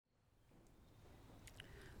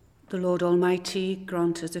The Lord Almighty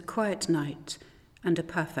grant us a quiet night and a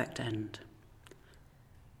perfect end.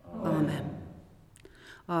 Amen.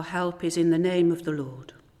 Our help is in the name of the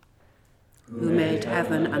Lord, who made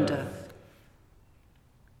heaven and earth.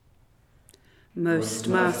 Most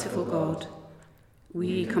merciful God,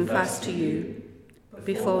 we confess to you,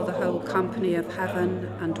 before the whole company of heaven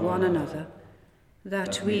and one another,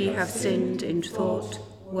 that we have sinned in thought,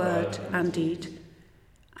 word, and deed,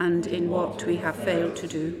 and in what we have failed to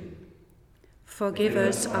do. Forgive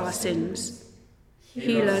us our sins,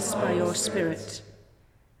 heal us by your Spirit,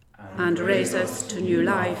 and raise us to new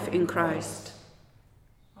life in Christ.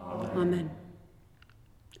 Amen.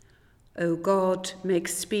 O God, make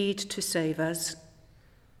speed to save us.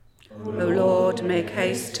 O Lord, make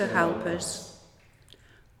haste to help us.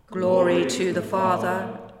 Glory to the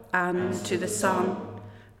Father, and to the Son,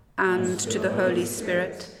 and to the Holy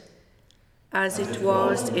Spirit, as it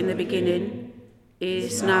was in the beginning,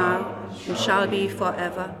 is now, and shall be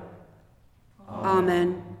forever.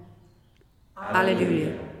 Amen.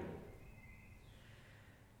 Alleluia.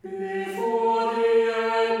 Before the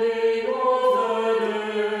ending of the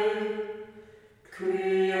day,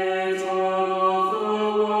 Creator of the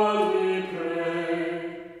world, we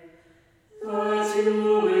pray, that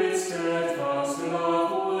you with steadfast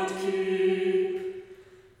love would keep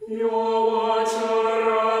your watch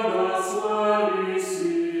around us while we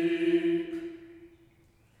sleep.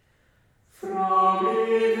 From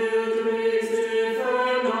evil dreams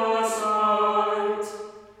defend our sight,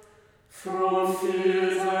 from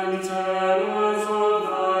fears and terrors of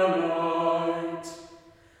the night.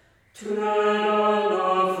 Tread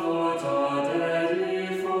underfoot our deadly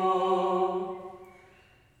foe,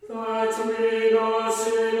 that we no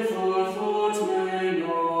sinful thought may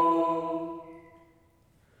know.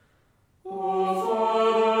 O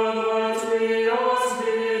Father, that we ask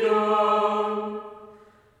thee done,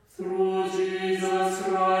 through Jesus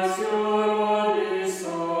Christ, your only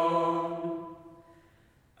Son,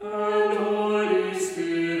 and Holy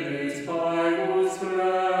Spirit, by whose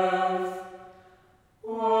breath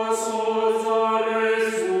our souls are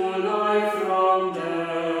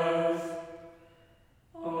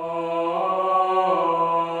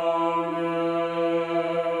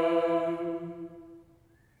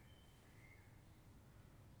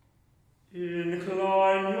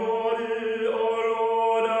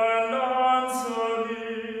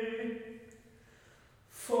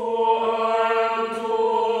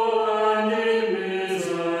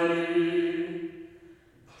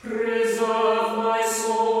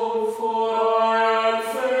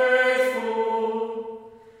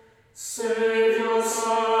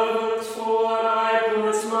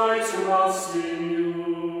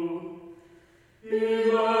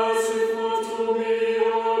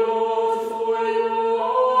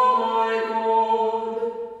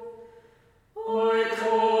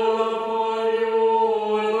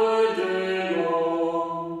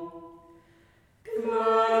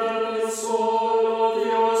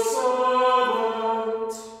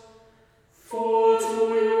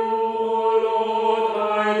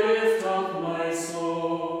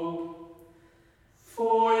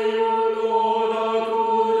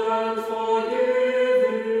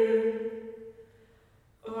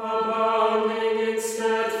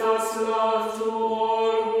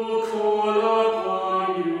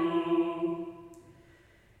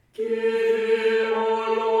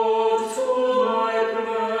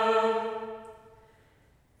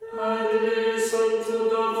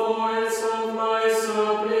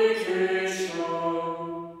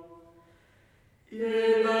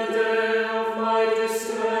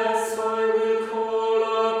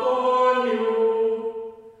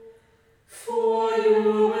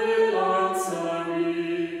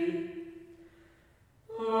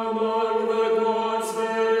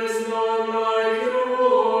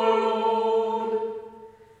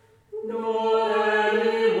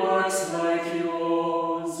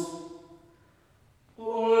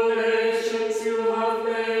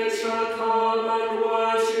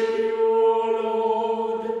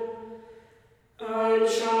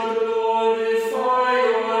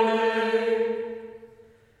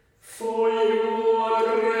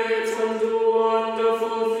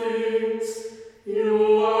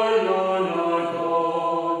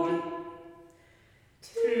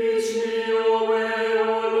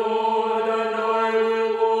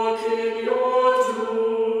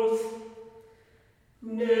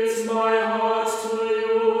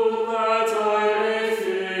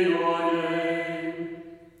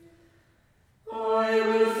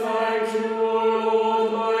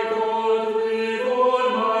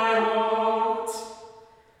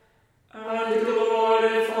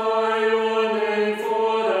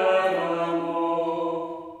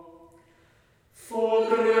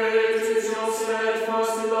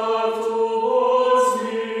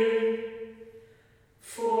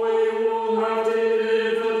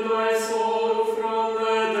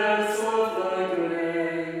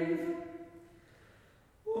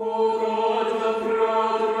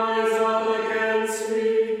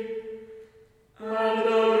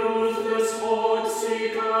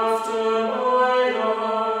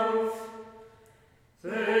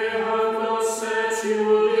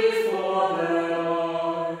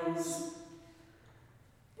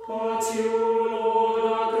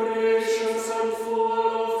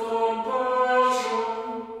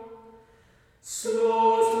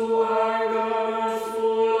slow to anger and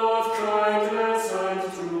full of kindness and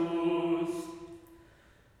truth.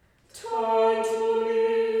 Turn to me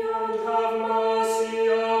and have mercy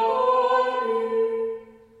upon me.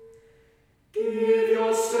 Give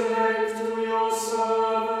your strength to your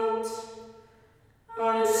servant,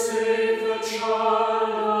 and save the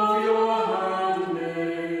child of your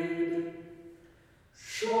handmaid.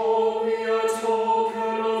 Show me a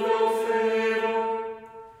token of your favor,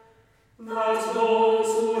 that those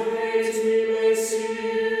who hate me may see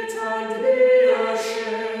it and be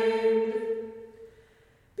ashamed.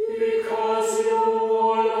 Because you, O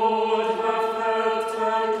Lord, have helped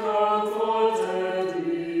and comforted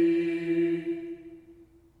me.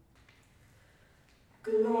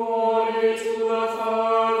 Glory to the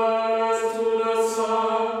Father, and to the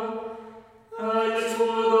Son, and to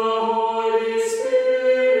the Holy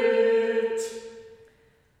Spirit,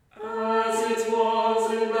 as it was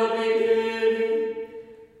in the beginning,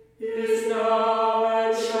 is now,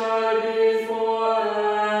 and shall be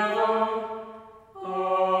forever.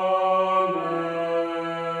 Amen.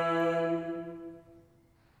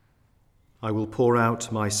 I will pour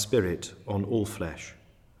out my Spirit on all flesh.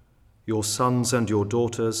 Your sons and your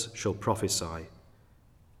daughters shall prophesy.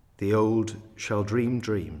 The old shall dream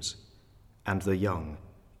dreams, and the young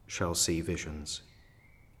shall see visions.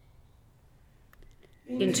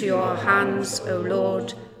 Into your hands, O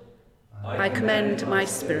Lord, I commend my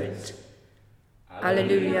spirit.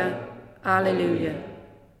 Alleluia, alleluia.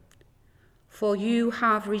 For you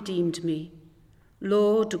have redeemed me,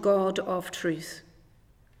 Lord God of truth.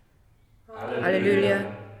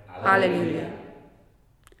 Alleluia, alleluia.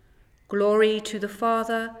 Glory to the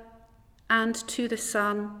Father, and to the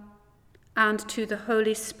Son, and to the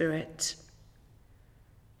Holy Spirit.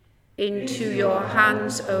 Into your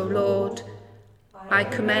hands, O Lord, I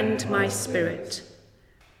commend my spirit.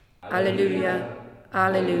 Alleluia,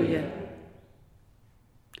 alleluia.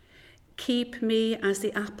 Keep me as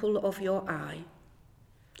the apple of your eye.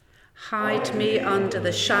 Hide me under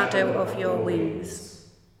the shadow of your wings.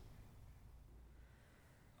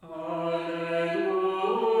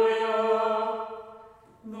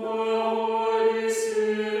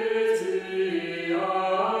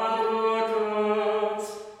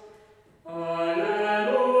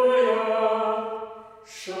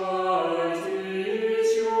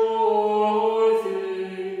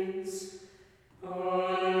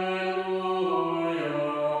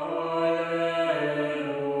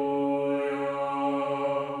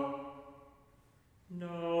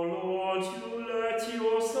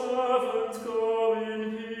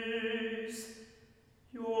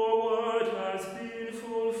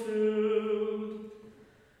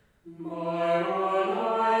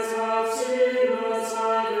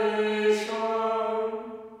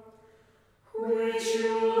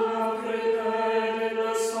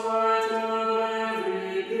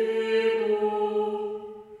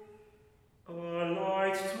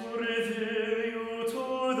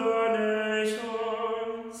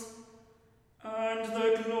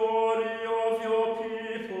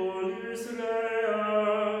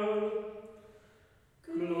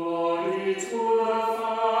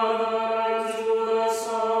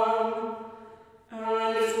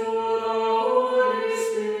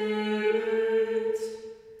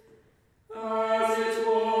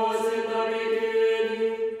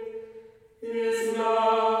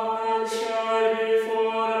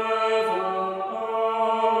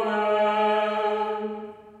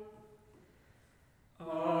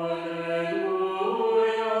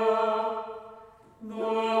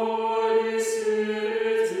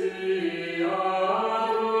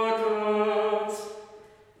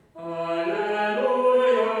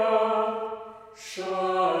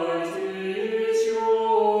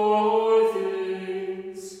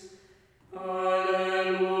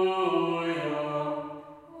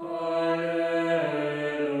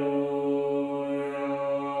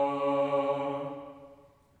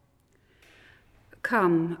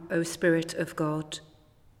 Come, O Spirit of God,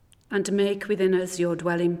 and make within us your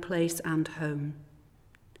dwelling place and home.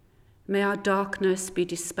 May our darkness be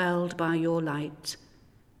dispelled by your light,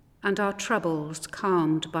 and our troubles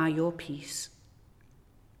calmed by your peace.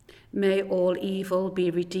 May all evil be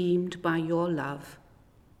redeemed by your love,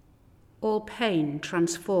 all pain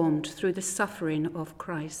transformed through the suffering of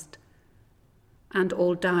Christ, and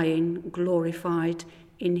all dying glorified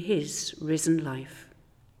in his risen life.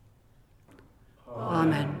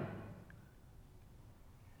 Amen.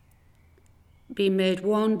 Be made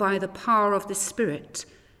one by the power of the Spirit,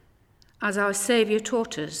 as our Saviour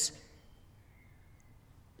taught us.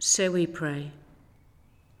 So we pray.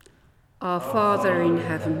 Our Father in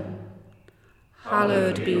heaven,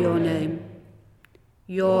 hallowed be your name.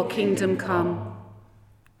 Your kingdom come,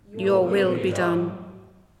 your will be done,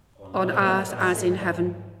 on earth as in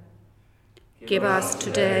heaven. Give us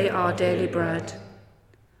today our daily bread.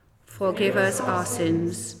 Forgive us our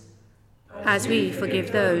sins, as we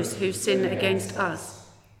forgive those who sin against us.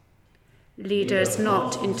 Lead us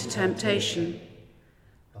not into temptation,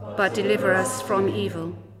 but deliver us from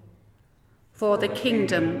evil. For the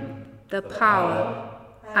kingdom, the power,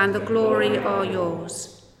 and the glory are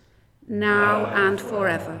yours, now and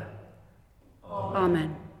forever.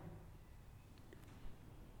 Amen.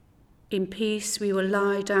 In peace we will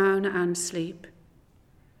lie down and sleep.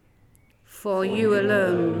 For you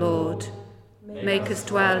alone, Lord, make us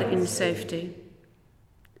dwell in safety.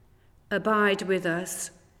 Abide with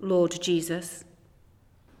us, Lord Jesus.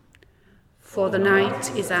 For the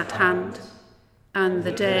night is at hand, and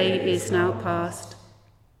the day is now past.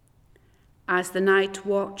 As the night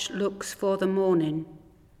watch looks for the morning,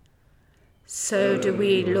 so do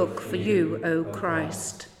we look for you, O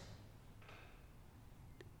Christ.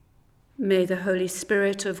 May the Holy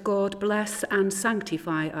Spirit of God bless and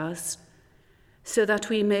sanctify us, so that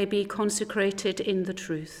we may be consecrated in the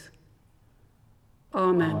truth.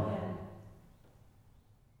 Amen.